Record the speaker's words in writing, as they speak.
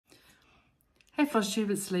Hey FLOSSTUBE,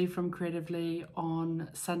 it's Leigh from Creatively on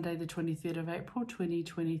Sunday the 23rd of April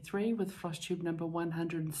 2023 with FLOSSTUBE number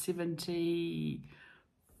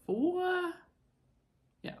 174.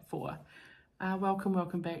 Yeah, 4.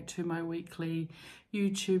 Welcome back to my weekly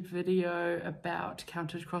YouTube video about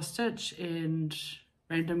counted cross stitch and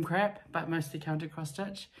random crap, but mostly counted cross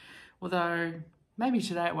stitch. Although maybe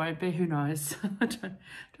today it won't be, who knows. I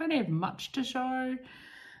don't have much to show.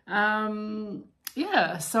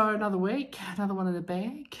 Yeah, so another week, another one in the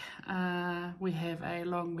bag. We have a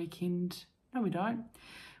long weekend. No, we don't.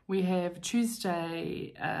 We have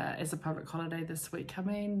Tuesday as a public holiday this week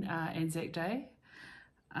coming, Anzac Day.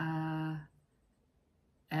 Our,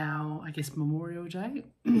 I guess, Memorial Day,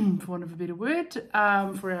 for want of a better word,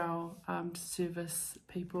 for our service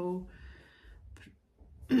people.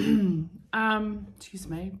 Excuse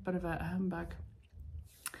me, bit of a humbug.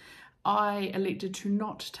 I elected to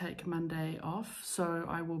not take Monday off, so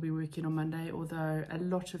I will be working on Monday, although a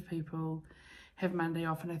lot of people have Monday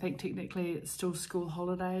off, and I think technically it's still school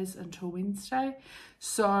holidays until Wednesday.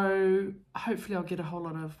 So hopefully I'll get a whole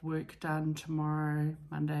lot of work done tomorrow,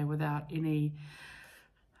 Monday, without many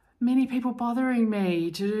people bothering me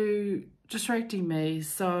distracting me.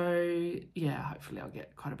 So yeah, hopefully I'll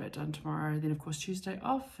get quite a bit done tomorrow. Then of course Tuesday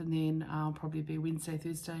off, and then I'll probably be Wednesday,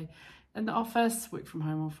 Thursday in the office, work from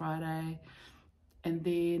home on Friday. And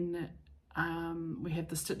then we have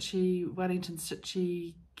the Wellington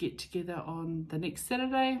Stitchy get together on the next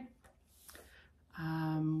Saturday,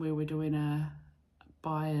 where we're doing a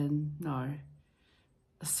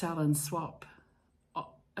sell and swap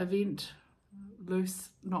event, loose,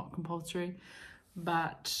 not compulsory,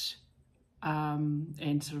 but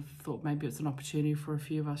and sort of thought maybe it's an opportunity for a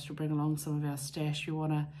few of us to bring along some of our stash we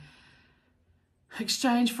want to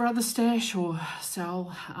exchange for other stash or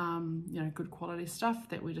sell, good quality stuff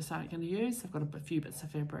that we just aren't going to use. I've got a few bits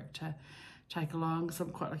of fabric to take along, so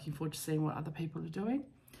I'm quite looking forward to seeing what other people are doing.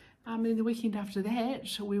 And the weekend after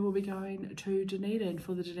that, we will be going to Dunedin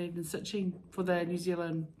for the Dunedin stitching, for the New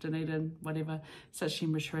Zealand Dunedin, whatever,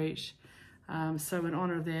 stitching retreat. So in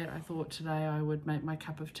honour of that, I thought today I would make my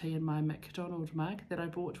cup of tea in my McDonald mug that I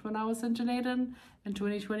bought when I was in Dunedin in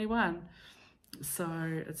 2021. So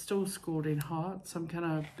it's still scalding hot, so I'm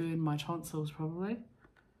gonna burn my tonsils probably.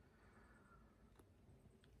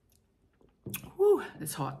 Woo,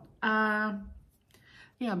 it's hot. Yeah,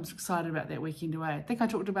 I'm excited about that weekend away. I think I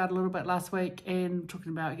talked about it a little bit last week, and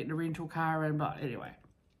talking about getting a rental car, and but anyway,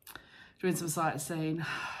 doing some sightseeing.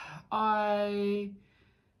 I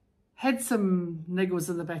had some niggles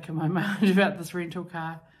in the back of my mind about this rental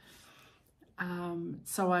car.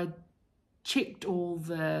 So I checked all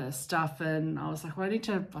the stuff, and I was like, well, I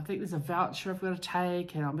think there's a voucher I've got to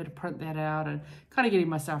take, and I'm going to print that out, and kind of getting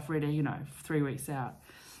myself ready, 3 weeks out.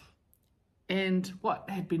 And what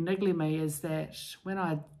had been niggling me is that when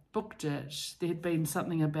I booked it, there had been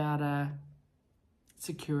something about a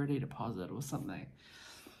security deposit or something.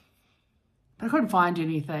 But I couldn't find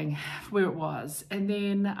anything where it was. And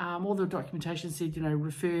then all the documentation said,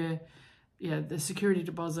 the security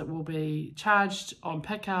deposit will be charged on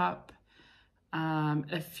pickup.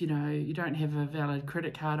 If, you don't have a valid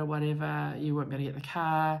credit card or whatever, you won't be able to get the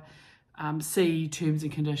car. See terms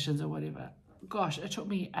and conditions or whatever. Gosh, it took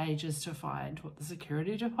me ages to find what the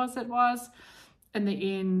security deposit was. In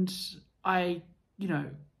the end, I,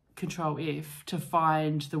 Control F to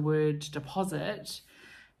find the word deposit.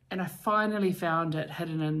 And I finally found it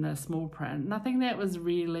hidden in the small print. Nothing that was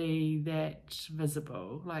really that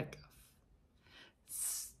visible. Like,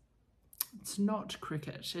 it's not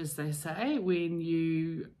cricket, as they say, when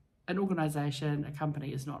an organisation, a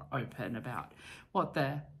company is not open about what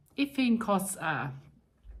the effing costs are.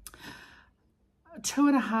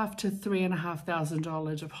 $2,500 to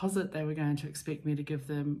 $3,500 deposit they were going to expect me to give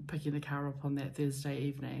them picking the car up on that Thursday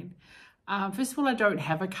evening. First of all, I don't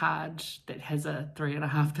have a card that has a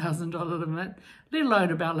 $3,500 limit, let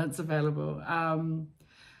alone a balance available.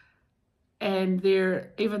 And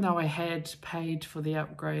even though I had paid for the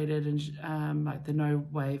upgraded and like the no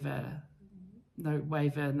waiver, no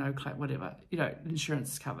claim, whatever,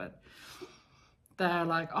 insurance is covered. They're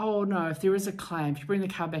like, oh no, if there is a claim, if you bring the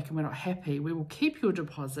car back and we're not happy, we will keep your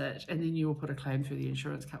deposit and then you will put a claim through the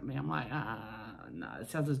insurance company. I'm like, no,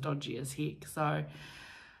 it sounds as dodgy as heck. So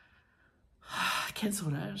I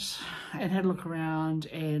cancelled it and had a look around,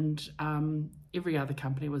 and every other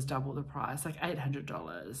company was double the price, like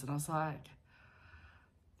 $800. And I was like,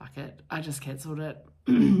 fuck it, I just cancelled it.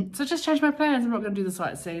 So just changed my plans. I'm not going to do the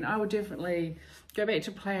sightseeing. I would definitely go back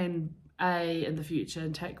to plan A in the future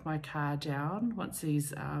and take my car down once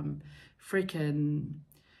these freaking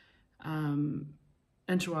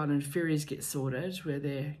inter-island ferries get sorted, where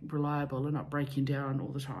they're reliable and not breaking down all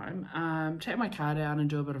the time, take my car down and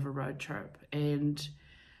do a bit of a road trip. And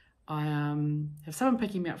I have someone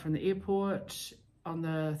picking me up from the airport on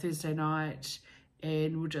the Thursday night,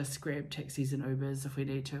 and we'll just grab taxis and Ubers if we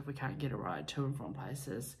need to, if we can't get a ride to and from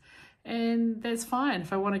places. And that's fine.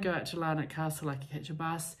 If I want to go out to Larnach Castle, I can catch a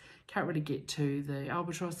bus. Can't really get to the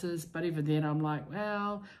albatrosses, but even then I'm like,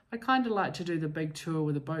 well, I kind of like to do the big tour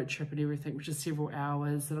with a boat trip and everything, which is several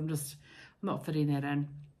hours, and I'm not fitting that in.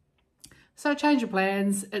 So change of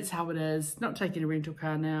plans, it's how it is. Not taking a rental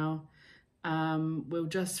car now. We'll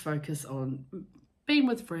just focus on being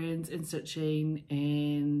with friends and stitching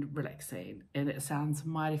and relaxing, and it sounds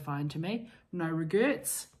mighty fine to me. No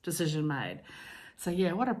regrets, decision made. So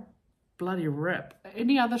yeah, what a bloody rip.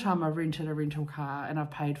 Any other time I've rented a rental car and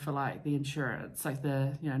I've paid for like the insurance, like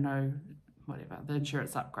the, you know, the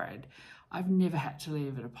insurance upgrade, I've never had to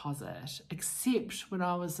leave a deposit, except when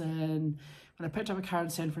I picked up a car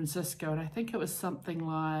in San Francisco, and I think it was something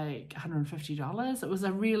like $150. It was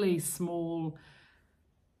a really small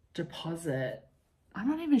deposit. I'm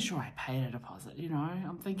not even sure I paid a deposit, you know.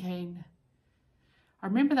 I'm thinking, I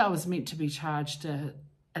remember that I was meant to be charged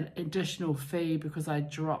an additional fee because I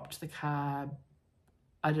dropped the car.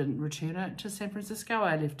 I didn't return it to San Francisco.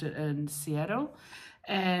 I left it in Seattle,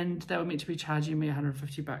 and they were meant to be charging me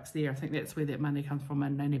 $150 there. I think that's where that money comes from,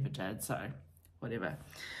 and they never did, so whatever.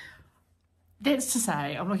 That's to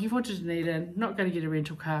say, I'm looking forward to Dunedin. Not going to get a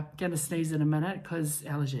rental car. Going to sneeze in a minute because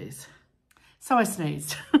allergies. So I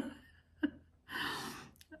sneezed.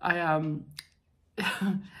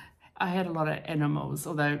 I had a lot of animals,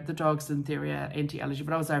 although the dogs in theory are anti-allergy,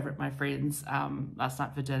 but I was over at my friend's last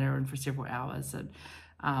night for dinner and for several hours, and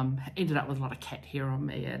ended up with a lot of cat hair on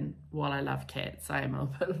me, and while I love cats, I am a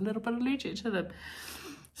little bit allergic to them.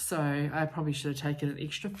 So I probably should have taken an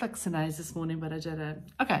extra Flixinase this morning, but I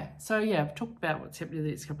didn't. Okay, so yeah, I've talked about what's happening the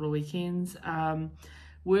next couple of weekends.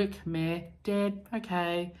 Work, meh. Dad,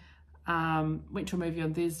 okay. Went to a movie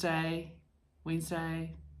on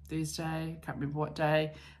Wednesday, Thursday, can't remember what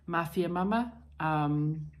day. Mafia Mama.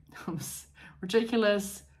 It was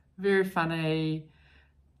ridiculous, very funny.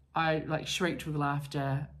 I like shrieked with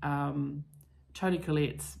laughter. Toni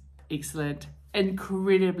Collette's excellent,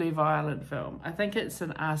 incredibly violent film. I think it's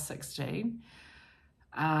an R16.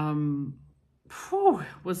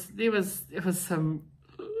 It was some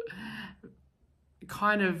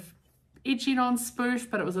kind of edging on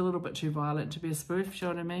spoof, but it was a little bit too violent to be a spoof, you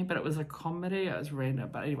know what I mean? But it was a comedy, it was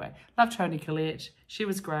random. But anyway, love Toni Collette. She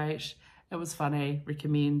was great. It was funny.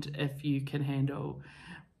 Recommend if you can handle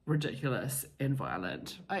ridiculous and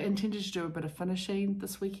violent. I intended to do a bit of finishing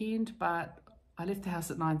this weekend, but I left the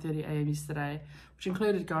house at 9:30 a.m. yesterday, which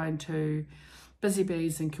included going to Busy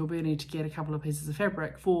Bees in Kilburnie to get a couple of pieces of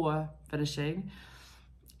fabric for finishing,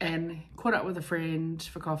 and caught up with a friend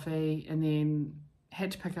for coffee, and then had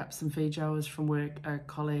to pick up some feijoas from work. A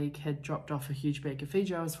colleague had dropped off a huge bag of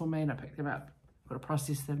feijoas for me, and I picked them up, got to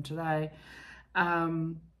process them today.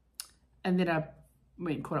 And then I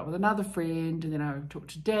went and caught up with another friend, and then I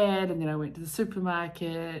talked to Dad, and then I went to the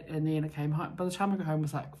supermarket, and then I came home. By the time I got home, it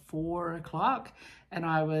was like 4 o'clock, and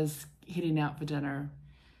I was heading out for dinner,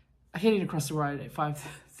 heading across the road at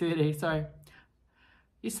 5:30. So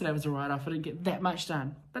yesterday was a write-off. I didn't get that much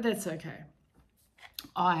done, but that's okay.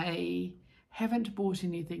 I haven't bought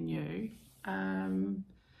anything new.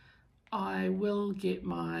 I will get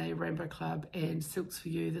my Rainbow Club and Silks for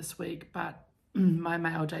You this week, but my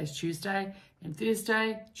mail day is Tuesday and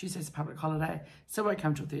Thursday. Tuesday's a public holiday, so it won't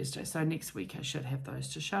come till Thursday. So next week I should have those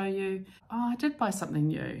to show you. Oh, I did buy something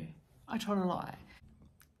new. I told a lie.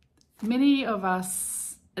 Many of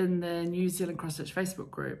us in the New Zealand Cross Stitch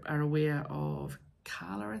Facebook group are aware of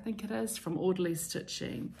Carla, I think it is, from Orderly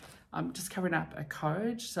Stitching. I'm just covering up a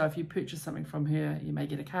code, so if you purchase something from her, you may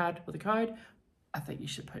get a card with a code. I think you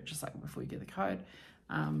should purchase something before you get the code.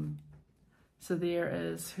 So there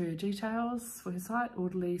is her details for her site,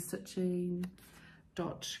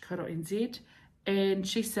 orderlystitching.co.nz, and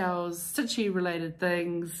she sells stitchy related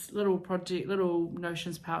things, little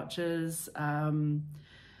notions pouches,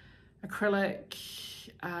 acrylic,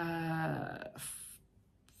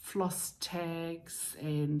 floss tags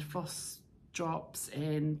and floss drops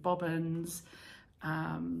and bobbins,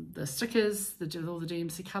 the stickers, all the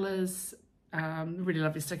DMC colours, really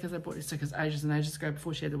lovely stickers. I bought these stickers ages and ages ago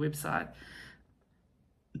before she had the website.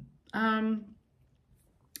 A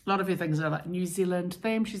lot of her things are like New Zealand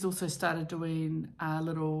themed. She's also started doing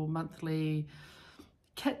little monthly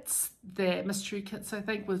kits, they're mystery kits, I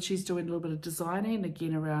think, where she's doing a little bit of designing,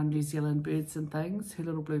 again, around New Zealand birds and things. Her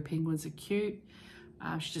little blue penguins are cute.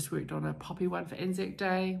 She just worked on a poppy one for Anzac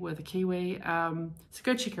Day with a Kiwi. So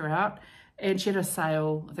go check her out. And she had a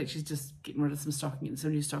sale. I think she's just getting rid of some stocking and some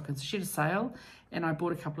new stockings. So she had a sale and I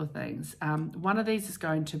bought a couple of things. One of these is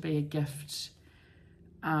going to be a gift.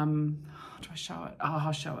 Do I show it? Oh,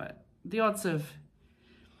 I'll show it. The odds of,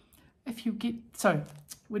 if you get, so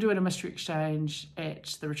we're doing a mystery exchange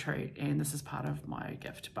at the retreat and this is part of my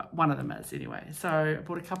gift, but one of them is anyway. So I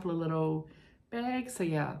bought a couple of little bags. So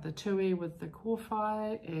yeah, the tui with the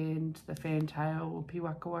kōwhai and the fantail or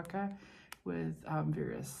piwaka waka with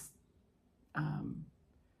various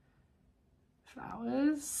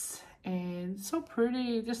flowers, and so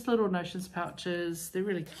pretty, just little notions pouches. They're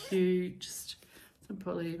really cute, just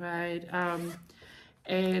simply made.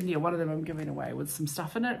 And yeah, one of them I'm giving away with some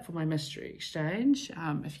stuff in it for my mystery exchange.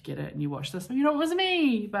 If you get it and you watch this, you know it was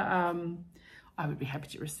me, but I would be happy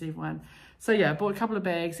to receive one. So yeah, I bought a couple of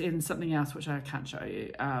bags and something else which I can't show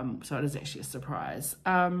you, so it is actually a surprise.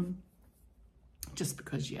 Just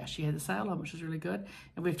because, yeah, she had a sale on, which was really good.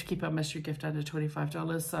 And we have to keep our mystery gift under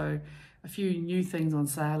 $25. So a few new things on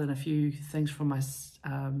sale and a few things from my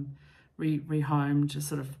rehome, just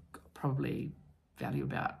sort of probably value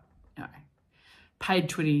about, you know, paid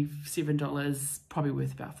 $27, probably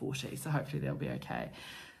worth about $40. So hopefully they'll be okay.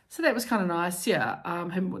 So that was kind of nice. Yeah, I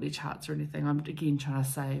haven't bought any charts or anything. I'm again trying to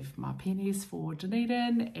save my pennies for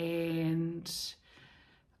Dunedin and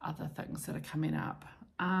other things that are coming up.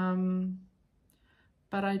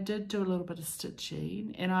 But I did do a little bit of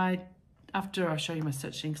stitching, and after I show you my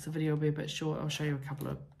stitching, because the video will be a bit short, I'll show you a couple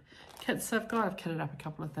of kits I've got. I've kitted up a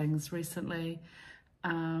couple of things recently.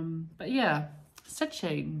 But yeah,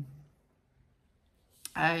 stitching.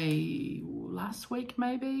 Last week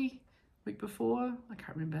maybe, week before, I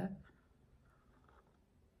can't remember.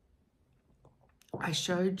 I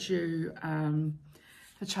showed you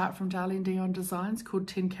a chart from Darlene D'Eon Designs called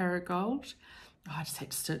 10 Karat Gold. Oh, I just had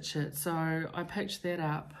to stitch it, so I picked that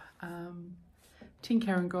up. 10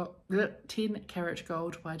 Karat Gold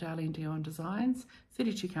by Darlene D'Eon Designs,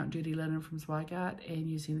 32 count dirty linen from Zweigart, and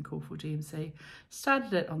using the Call for DMC.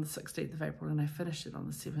 Started it on the 16th of April and I finished it on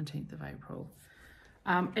the 17th of April.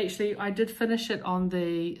 Actually, I did finish it on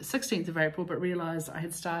the 16th of April, but realised I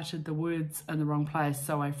had started the words in the wrong place,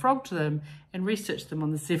 so I frogged them and restitched them on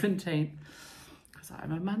the 17th, because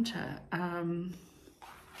I'm a munter.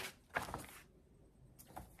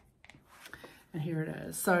 And here it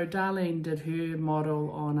is. So Darlene did her model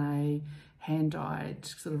on a hand-dyed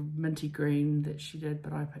sort of minty green that she did,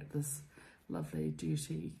 but I picked this lovely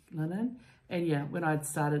duty linen. And yeah, when I'd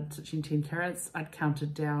started stitching 10 carats, I'd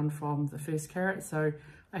counted down from the first carat. So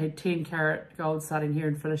I had 10 karat gold starting here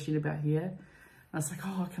and finishing about here. And I was like,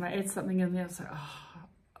 oh, can I add something in there? I was like, oh.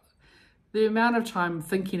 The amount of time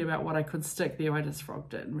thinking about what I could stick there, I just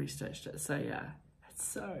frogged it and restitched it. So yeah, it's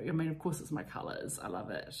so, I mean, of course it's my colors. I love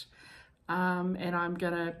it. And I'm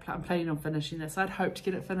planning on finishing this. I'd hoped to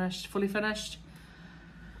get it finished, fully finished,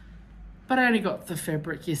 but I only got the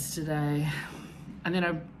fabric yesterday, and then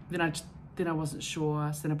I wasn't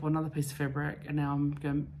sure. So then I bought another piece of fabric, and now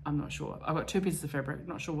I'm not sure. I've got 2 pieces of fabric,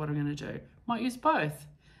 not sure what I'm going to do. Might use both.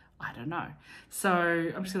 I don't know. So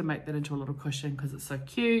I'm just going to make that into a little cushion because it's so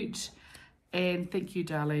cute. And thank you,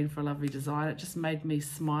 Darlene, for a lovely design. It just made me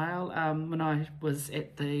smile. When I was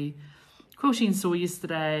at the quilting store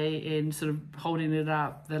yesterday and sort of holding it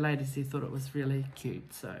up, the ladies there thought it was really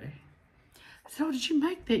cute. So I said, oh, did you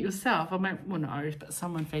make that yourself? I mean, well, no, but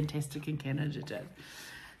someone fantastic in Canada did.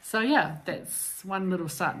 So yeah, that's one little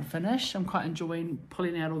start and finish. I'm quite enjoying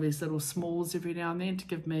pulling out all these little smalls every now and then to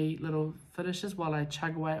give me little finishes while I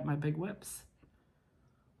chug away at my big whips.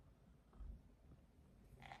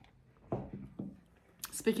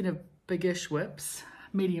 Speaking of biggish whips,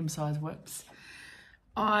 medium-sized whips,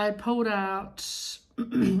 I pulled out,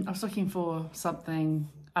 I was looking for something,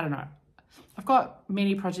 I don't know. I've got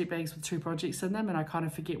many project bags with 2 projects in them and I kind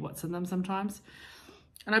of forget what's in them sometimes.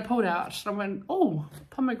 And I pulled out and I went, oh,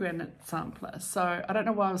 pomegranate sampler. So I don't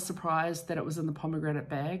know why I was surprised that it was in the pomegranate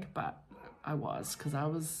bag, but I was, because I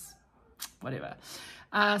was, whatever.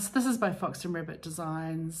 So this is by Fox and Rabbit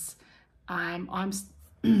Designs.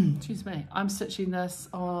 Excuse me, I'm stitching this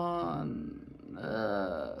on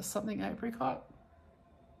something apricot.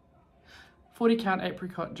 40 count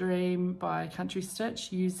apricot dream by Country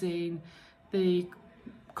Stitch using the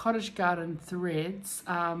Cottage Garden threads.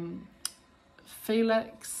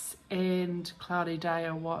 Felix and Cloudy Day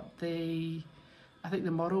are what I think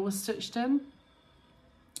the model was stitched in.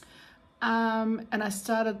 And I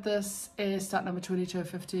started this as start number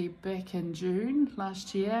 2250 back in June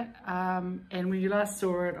last year. And when you last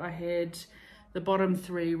saw it, I had the bottom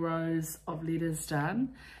 3 rows of letters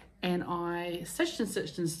done. And I stitched and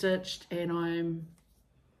stitched and stitched, and I'm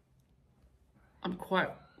I'm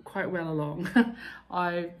quite well along.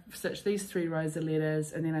 I stitched these 3 rows of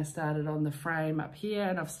letters, and then I started on the frame up here,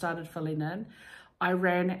 and I've started filling in. I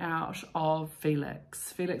ran out of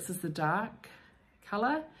Felix. Felix is the dark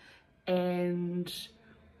colour, and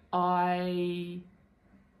I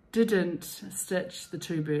didn't stitch the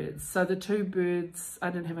 2 birds. So the 2 birds, I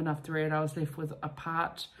didn't have enough thread. I was left with a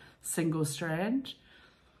part single strand,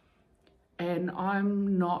 and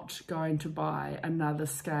I'm not going to buy another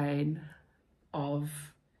skein of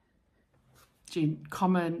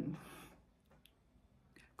common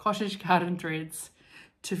cottage garden threads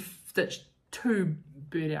to stitch 2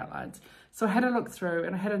 bird outlines. So I had a look through,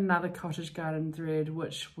 and I had another cottage garden thread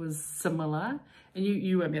which was similar, and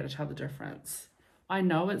you won't be able to tell the difference. I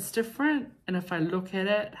know it's different, and if I look at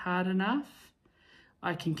it hard enough,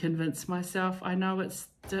 I can convince myself I know it's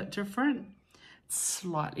different. It's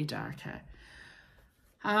slightly darker.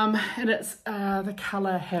 And it's the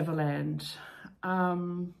colour Haviland.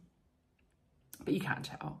 But you can't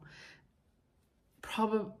tell.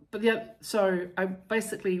 But yeah, so I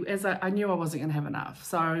basically, I knew I wasn't going to have enough,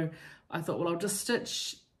 so I thought, well, I'll just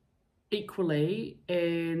stitch equally,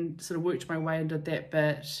 and sort of worked my way and did that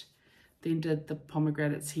bit, then did the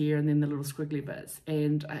pomegranates here, and then the little squiggly bits,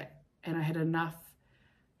 and I had enough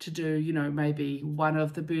to do, you know, maybe one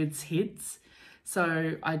of the bird's heads.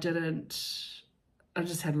 So I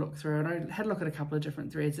just had a look through, and I had a look at a couple of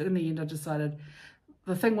different threads, and in the end I decided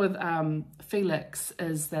the thing with Felix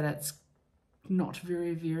is that it's not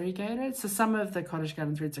very variegated. So some of the cottage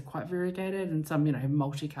garden threads are quite variegated, and some, you know, have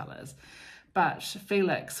multicolours. But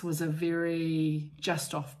Felix was a very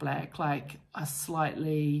just off black, like a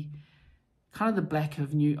slightly kind of the black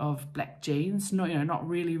of black jeans, not, you know, not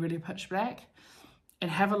really pitch black.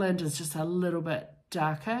 And Haviland is just a little bit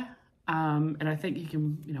darker. And I think you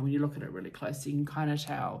can, you know, when you look at it really closely, you can kind of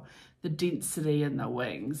tell the density in the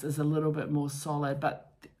wings is a little bit more solid,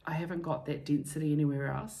 but I haven't got that density anywhere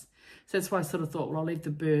else. So that's why I sort of thought, well, I'll leave the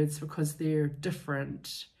birds because they're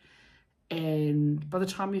different. And by the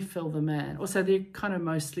time you fill them in, also they're kind of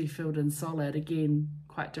mostly filled in solid, again,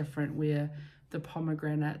 quite different, where the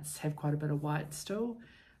pomegranates have quite a bit of white still.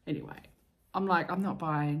 Anyway, I'm like, I'm not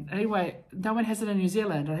buying. Anyway, no one has it in New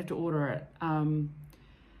Zealand. I have to order it,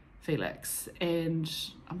 Felix, and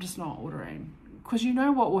I'm just not ordering. Because you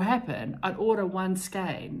know what will happen? I'd order one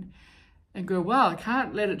skein and go, well, I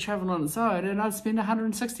can't let it travel on its own, and I'd spend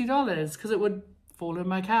 $160 because it would fall in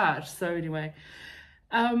my cart. So anyway,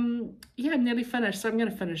 yeah, I'm nearly finished. So I'm going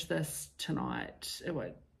to finish this tonight. It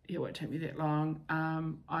won't take me that long.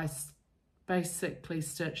 I basically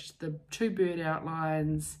stitched the 2 bird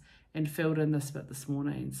outlines and filled in this bit this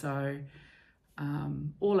morning. So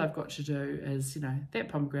all I've got to do is, you know, that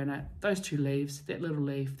pomegranate, those 2 leaves, that little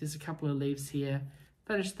leaf, there's a couple of leaves here,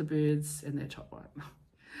 finish the birds and their top one.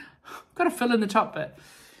 I've got to fill in the top bit,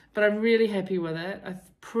 but I'm really happy with it. I'm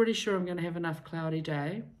pretty sure I'm going to have enough cloudy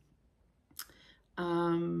day.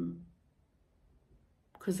 Because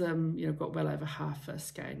you know, got well over half a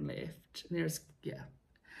skein left, and there's, yeah.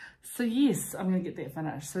 So yes, I'm going to get that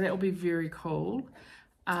finished. So that will be very cool.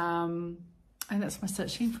 And that's my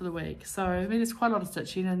stitching for the week. So I mean, there's quite a lot of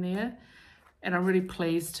stitching in there, and I'm really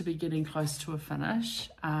pleased to be getting close to a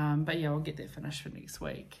finish. But yeah, I'll get that finished for next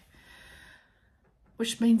week,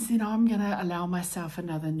 which means then I'm going to allow myself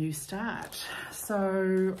another new start.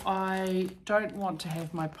 So I don't want to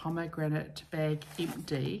have my pomegranate bag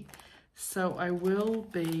empty. So I will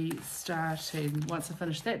be starting, once I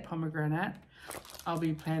finish that pomegranate, I'll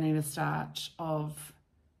be planning a start of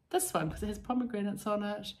this one because it has pomegranates on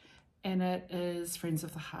it, and it is Friends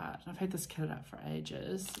of the Heart. I've had this kitted up for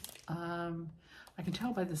ages. I can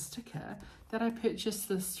tell by the sticker that I purchased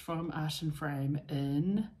this from Art and Frame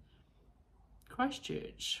in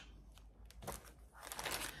Christchurch.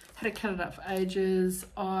 Had it kitted up for ages.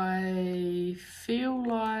 I feel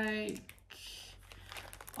like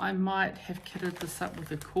I might have kitted this up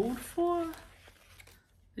with a cord for.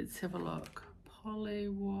 Let's have a look.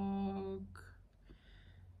 Polywog,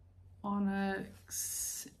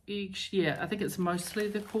 onyx, each. Yeah, I think it's mostly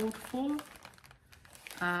the cord for.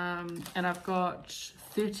 And I've got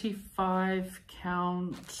 35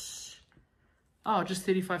 count. Oh, just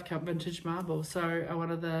 35 count vintage marble. So one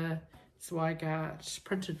of the Zweigart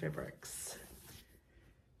printed fabrics.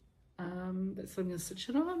 That's what I'm going to stitch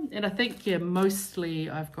it on. And I think, yeah, mostly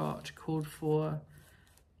I've got called for.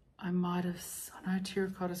 I might have, I know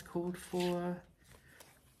terracotta is called for.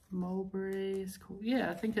 Mulberry is called.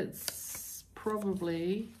 Yeah, I think it's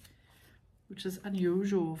probably, which is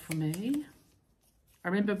unusual for me. I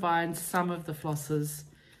remember buying some of the flosses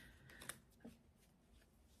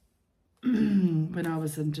when I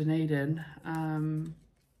was in Dunedin.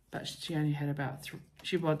 but she only had about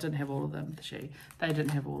didn't have all of them. They didn't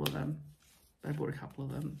have all of them. They bought a couple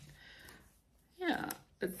of them. Yeah,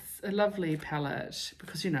 it's a lovely palette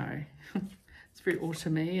because, you know, it's very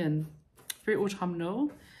autumny and very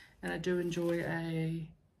autumnal, and I do enjoy a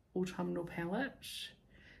autumnal palette.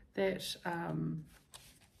 That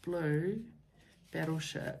blue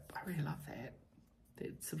Battleship, I really love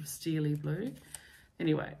that sort of steely blue.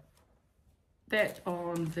 Anyway, that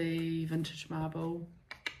on the vintage marble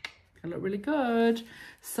can look really good.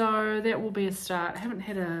 So that will be a start. I haven't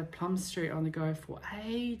had a Plum Street on the go for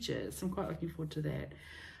ages. I'm quite looking forward to that.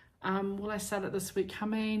 Will I start it this week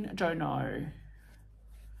coming? I don't know.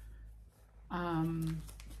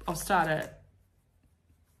 I'll start it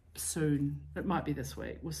soon. It might be this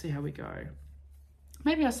week. We'll see how we go.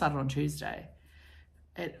 Maybe I'll start it on Tuesday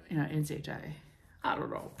at, you know, NZ Day. I don't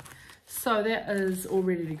know. So that is all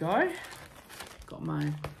ready to go. Got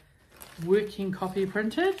my working copy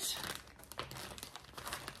printed.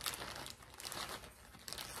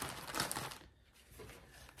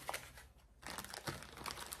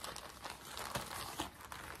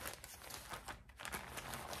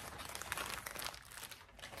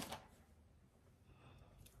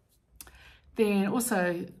 Then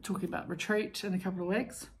also talking about retreat in a couple of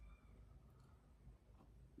weeks.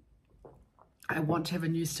 I want to have a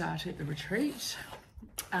new start at the retreat.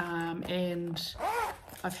 And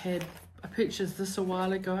I purchased this a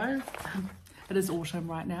while ago. It is autumn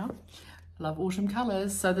right now. I love autumn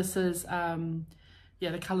colours. So this is,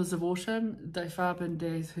 yeah, the colours of autumn. Die Farben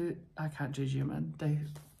des, I can't do German.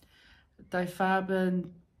 Die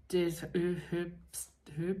Farben des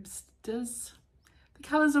Herbstes. The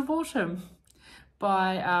colours of autumn.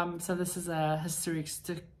 By, so this is a historic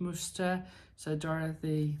Stickmuster. So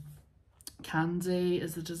Dorothy Kanzi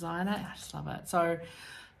is the designer. I just love it. So,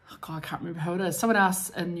 oh God, I can't remember who it is. Someone else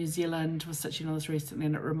in New Zealand was stitching on this recently,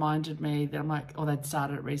 and it reminded me that I'm like, oh, they'd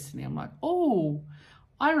started it recently. I'm like, oh,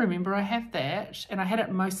 I remember I have that. And I had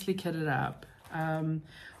it mostly kitted up.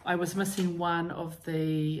 I was missing one of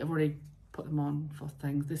the, I've already put them on for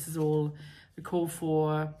things. This is all the call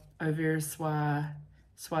for Auvers Soir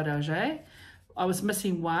d'Auger. I was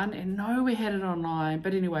missing one, and no, we had it online.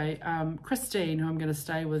 But anyway, Christine, who I'm going to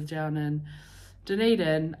stay with down in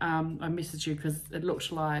Dunedin, I messaged you because it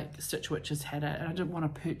looked like Stitch Witches had it, and I didn't want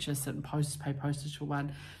to purchase it and pay postage for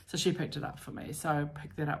one, so she picked it up for me. So I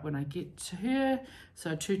picked that up when I get to her.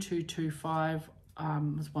 So 2225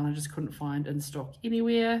 was one I just couldn't find in stock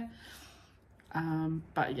anywhere.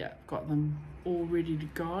 But yeah, got them all ready to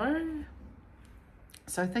go.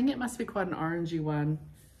 So I think it must be quite an orangey one.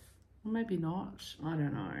 Or maybe not. I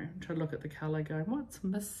don't know. I'm trying to look at the colour going, what's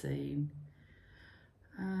missing?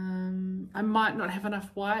 I might not have enough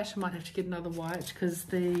white. I might have to get another white because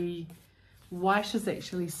the white is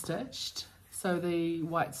actually stitched. So the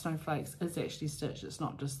white snowflakes is actually stitched. It's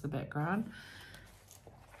not just the background.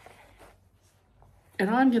 And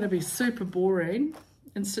I'm going to be super boring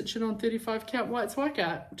and stitch it on 35 count whites like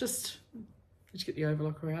art. Just get the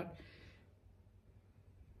overlocker out.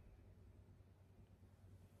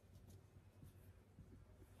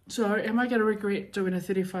 So am I going to regret doing a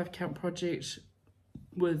 35 count project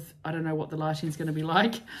with, I don't know what the lighting is going to be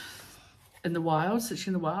like in the wild,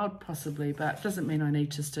 stitching in the wild, possibly, but it doesn't mean I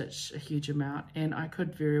need to stitch a huge amount, and I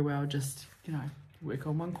could very well just, you know, work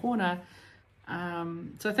on one corner.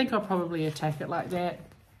 So I think I'll probably attack it like that,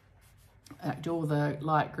 do all the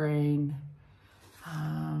light green.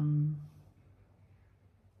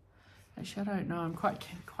 Actually, I don't know, I'm quite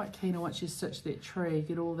keen on once you stitch that tree,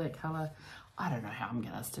 get all that colour. I don't know how I'm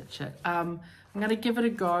going to stitch it. I'm going to give it a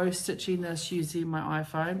go stitching this using my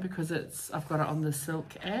iPhone because I've got it on the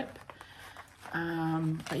Silk app.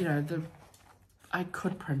 But you know, I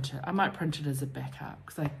could print it. I might print it as a backup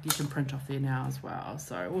because you can print off there now as well.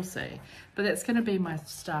 So we'll see. But that's going to be my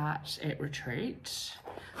start at retreat.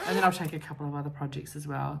 And then I'll take a couple of other projects as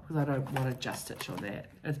well because I don't want to just stitch on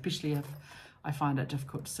that, especially if I find it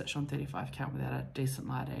difficult to stitch on 35 count without a decent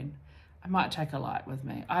lighting. I might take a light with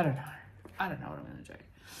me. I don't know. I don't know what I'm going to do.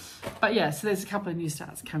 But yeah, so there's a couple of new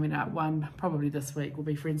starts coming up. One probably this week will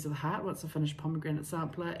be Friends of the Heart once I finish Pomegranate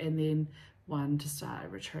Sampler, and then one to start a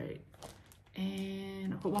retreat.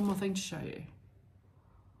 And I've got one more thing to show you.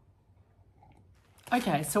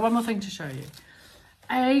 Okay, so one more thing to show you.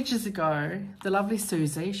 Ages ago, the lovely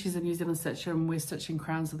Susie, she's a New Zealand stitcher, and we're stitching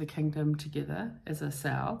Crowns of the Kingdom together as a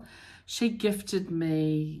sale. She gifted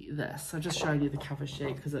me this. I just showed you the cover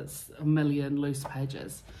sheet because it's a million loose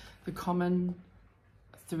pages. The Common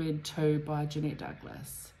Thread 2 by Jeanette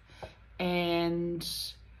Douglas, and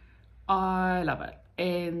I love it.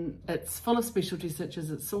 and it's full of specialty stitches.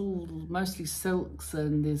 It's all mostly silks,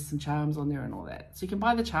 and there's some charms on there and all that. So you can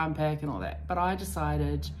buy the charm pack and all that, but I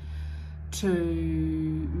decided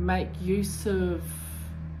to make use of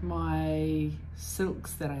my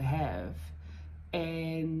silks that I have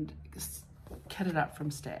and kit it up from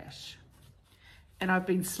stash. And I've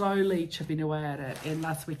been slowly chipping away at it, and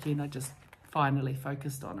last weekend I just finally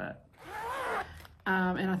focused on it.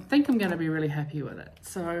 And I think I'm going to be really happy with it.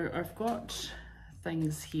 So I've got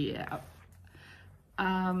things here,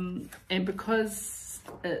 and because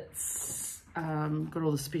it's got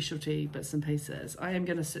all the specialty bits and pieces, I am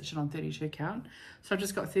going to stitch it on 32 count. So I've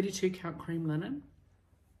just got 32 count cream linen,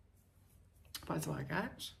 that's what I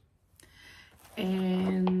got.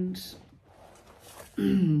 And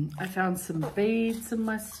I found some beads in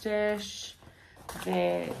my stash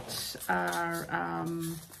that are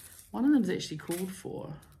one of them is actually called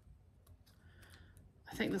for,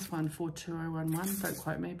 I think this one 42011, don't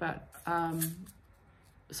quote me, but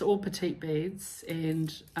so all petite beads,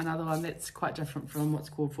 and another one that's quite different from what's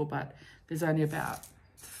called for, but there's only about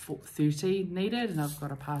 30 needed, and I've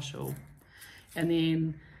got a partial. And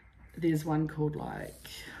then there's one called like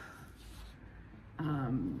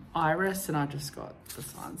Iris, and I just got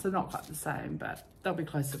this one, so not quite the same, but they'll be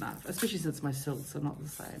close enough, especially since my silks are not the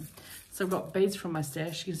same. So I've got beads from my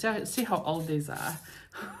stash. You can see how old these are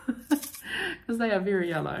because they are very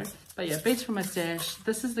yellow. But yeah, beads from my stash.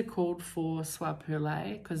 This is the called for soie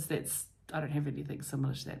perlée, because that's, I don't have anything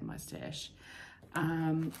similar to that in my stash.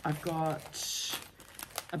 I've got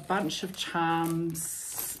a bunch of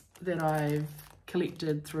charms that I've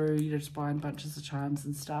collected through, you know, just buying bunches of charms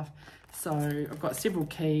and stuff. So I've got several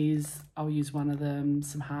keys, I'll use one of them,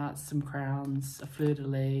 some hearts, some crowns, a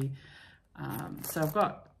fleur-de-lis. So I've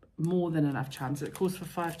got more than enough charms. It calls for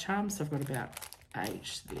 5 charms, so I've got about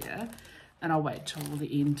 8 there. And I'll wait till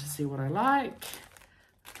the end to see what I like.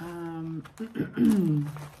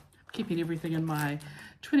 Keeping everything in my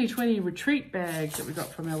 2020 retreat bag that we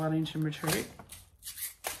got from our Wellington retreat.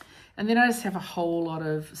 And then I just have a whole lot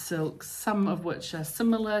of silks, some of which are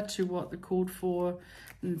similar to what they're called for,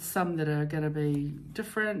 and some that are going to be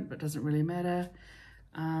different, but doesn't really matter.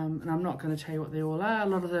 And I'm not going to tell you what they all are. A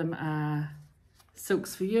lot of them are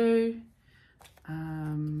Silks for You.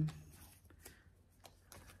 And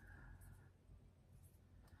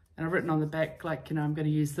I've written on the back, like, you know, I'm going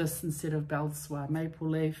to use this instead of Belsoir Maple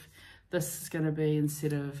Leaf. This is going to be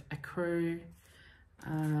instead of Ecru.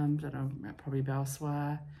 Don't know, probably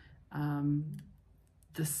Belsoir.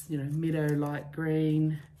 This, you know, Meadow Light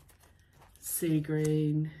Green, Sea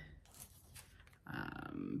Green,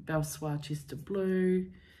 Belsoir Chester Blue.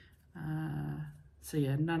 So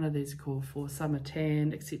yeah, none of these are called for. Some are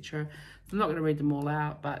tan, etc. I'm not going to read them all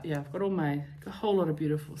out, but yeah, I've got a whole lot of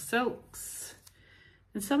beautiful silks,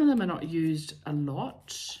 and some of them are not used a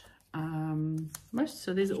lot.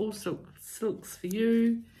 So these are all silks for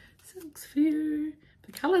you, silks for you.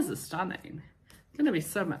 The colours are stunning. It's going to be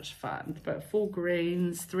so much fun. But 4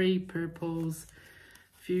 greens, 3 purples,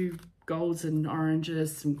 a few golds and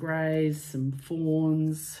oranges, some greys, some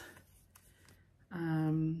fawns.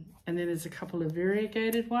 And then there's a couple of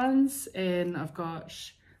variegated ones. And I've got,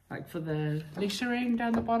 like for the lettering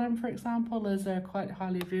down the bottom, for example, there's a quite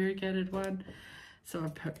highly variegated one. So I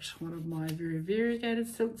picked one of my very variegated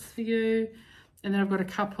silks for you. And then I've got a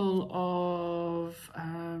couple of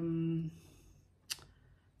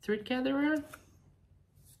thread gatherer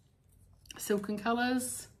silken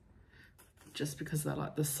colours, just because they're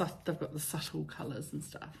like they've got the subtle colours and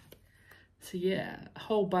stuff. So yeah, a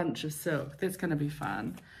whole bunch of silk. That's going to be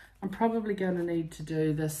fun. I'm probably going to need to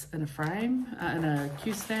do this in a frame, in a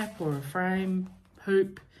Q-snap or a frame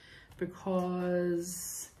hoop,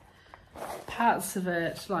 because parts of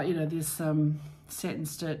it, like, you know, there's some satin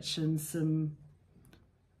stitch and some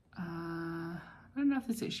I don't know if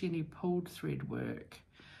there's actually any pulled thread work,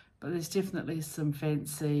 but there's definitely some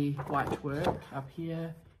fancy white work up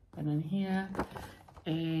here and in here,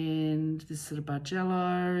 and this sort of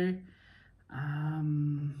Bargello,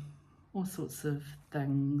 all sorts of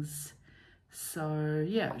things. So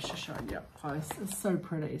yeah, it's just showing you up close. It's so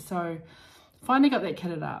pretty. So finally got that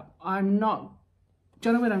kitted up. Don't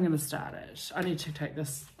know when I'm going to start it. I need to take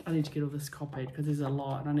this, I need to get all this copied because there's a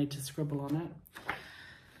lot and I need to scribble on it.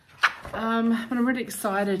 But I'm really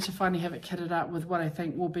excited to finally have it kitted up with what I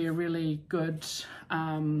think will be a really good I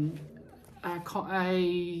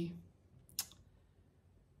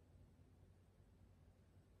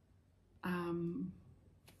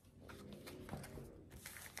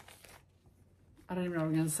don't even know what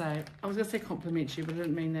I'm going to say. I was going to say complimentary, but I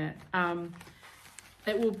didn't mean that.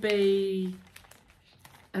 It will be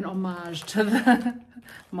an homage to the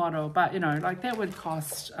model, but you know, like that would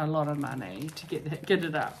cost a lot of money to get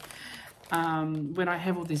it up. When I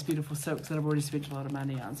have all these beautiful silks that I've already spent a lot of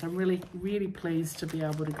money on. So I'm really, really pleased to be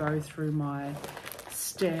able to go through my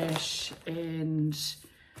stash. And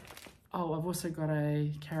oh, I've also got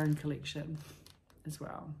a Karen collection as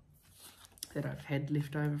well that I've had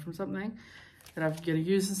left over from something that I'm going to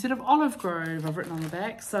use instead of Olive Grove, I've written on the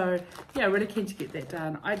back. So yeah, really keen to get that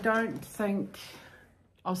done. I don't think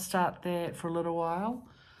I'll start that for a little while.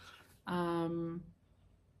 I've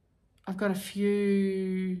got a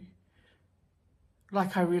few,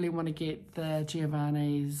 like I really want to get the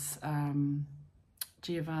Giovanni's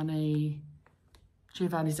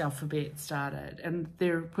alphabet started, and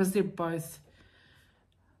because they're both,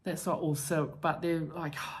 that's not all silk, but they're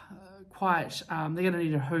like quite, they're going to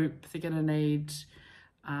need a hoop, they're going to need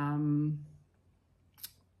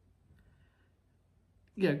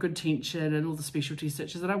yeah, good tension and all the specialty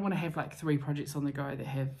stitches. I don't want to have like 3 projects on the go that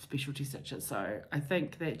have specialty stitches, so I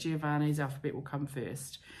think that Giovanni's alphabet will come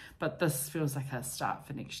first, but this feels like a start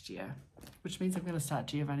for next year, which means I'm going to start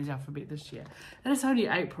Giovanni's alphabet this year, and it's only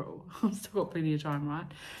April. I've still got plenty of time, right?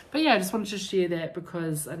 But yeah, I just wanted to share that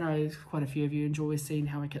because I know quite a few of you enjoy seeing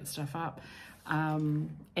how I kit stuff up,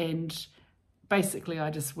 and basically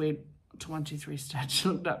I just went to 1, 2, 3 stitch,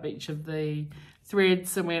 looked up each of the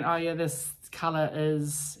threads and went, oh yeah, this colour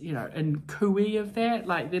is, you know, in cooey of that.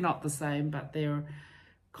 Like, they're not the same, but they're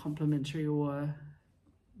complementary or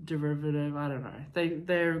derivative, I don't know.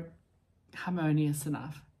 They're harmonious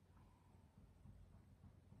enough.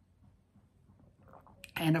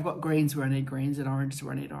 And I've got greens where I need greens and oranges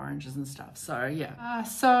where I need oranges and stuff. So yeah,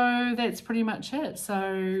 so that's pretty much it.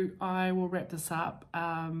 So I will wrap this up.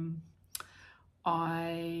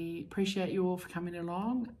 I appreciate you all for coming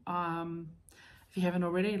along. If you haven't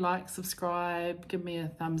already, like, subscribe, give me a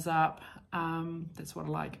thumbs up. That's what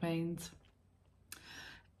a like means.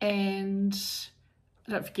 And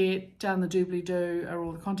don't forget, down the doobly-doo are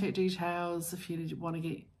all the contact details. If you want to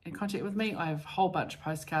get in contact with me, I have a whole bunch of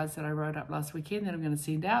postcards that I wrote up last weekend that I'm going to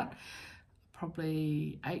send out.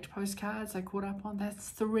 Probably 8 postcards I caught up on.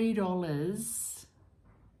 That's $3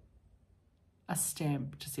 a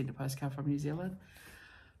stamp to send a postcard from New Zealand.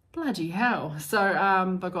 Bloody hell. So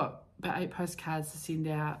I've got about 8 postcards to send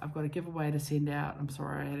out. I've got a giveaway to send out. I'm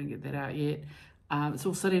sorry I didn't get that out yet. It's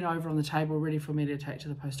all sitting over on the table ready for me to take to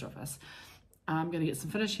the post office. I'm going to get some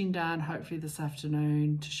finishing done hopefully this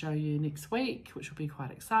afternoon to show you next week, which will be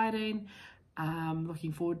quite exciting.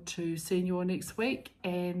 Looking forward to seeing you all next week,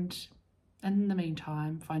 and in the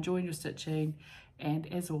meantime, find joy in your stitching,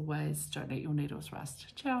 and as always, don't let your needles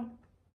rust. Ciao.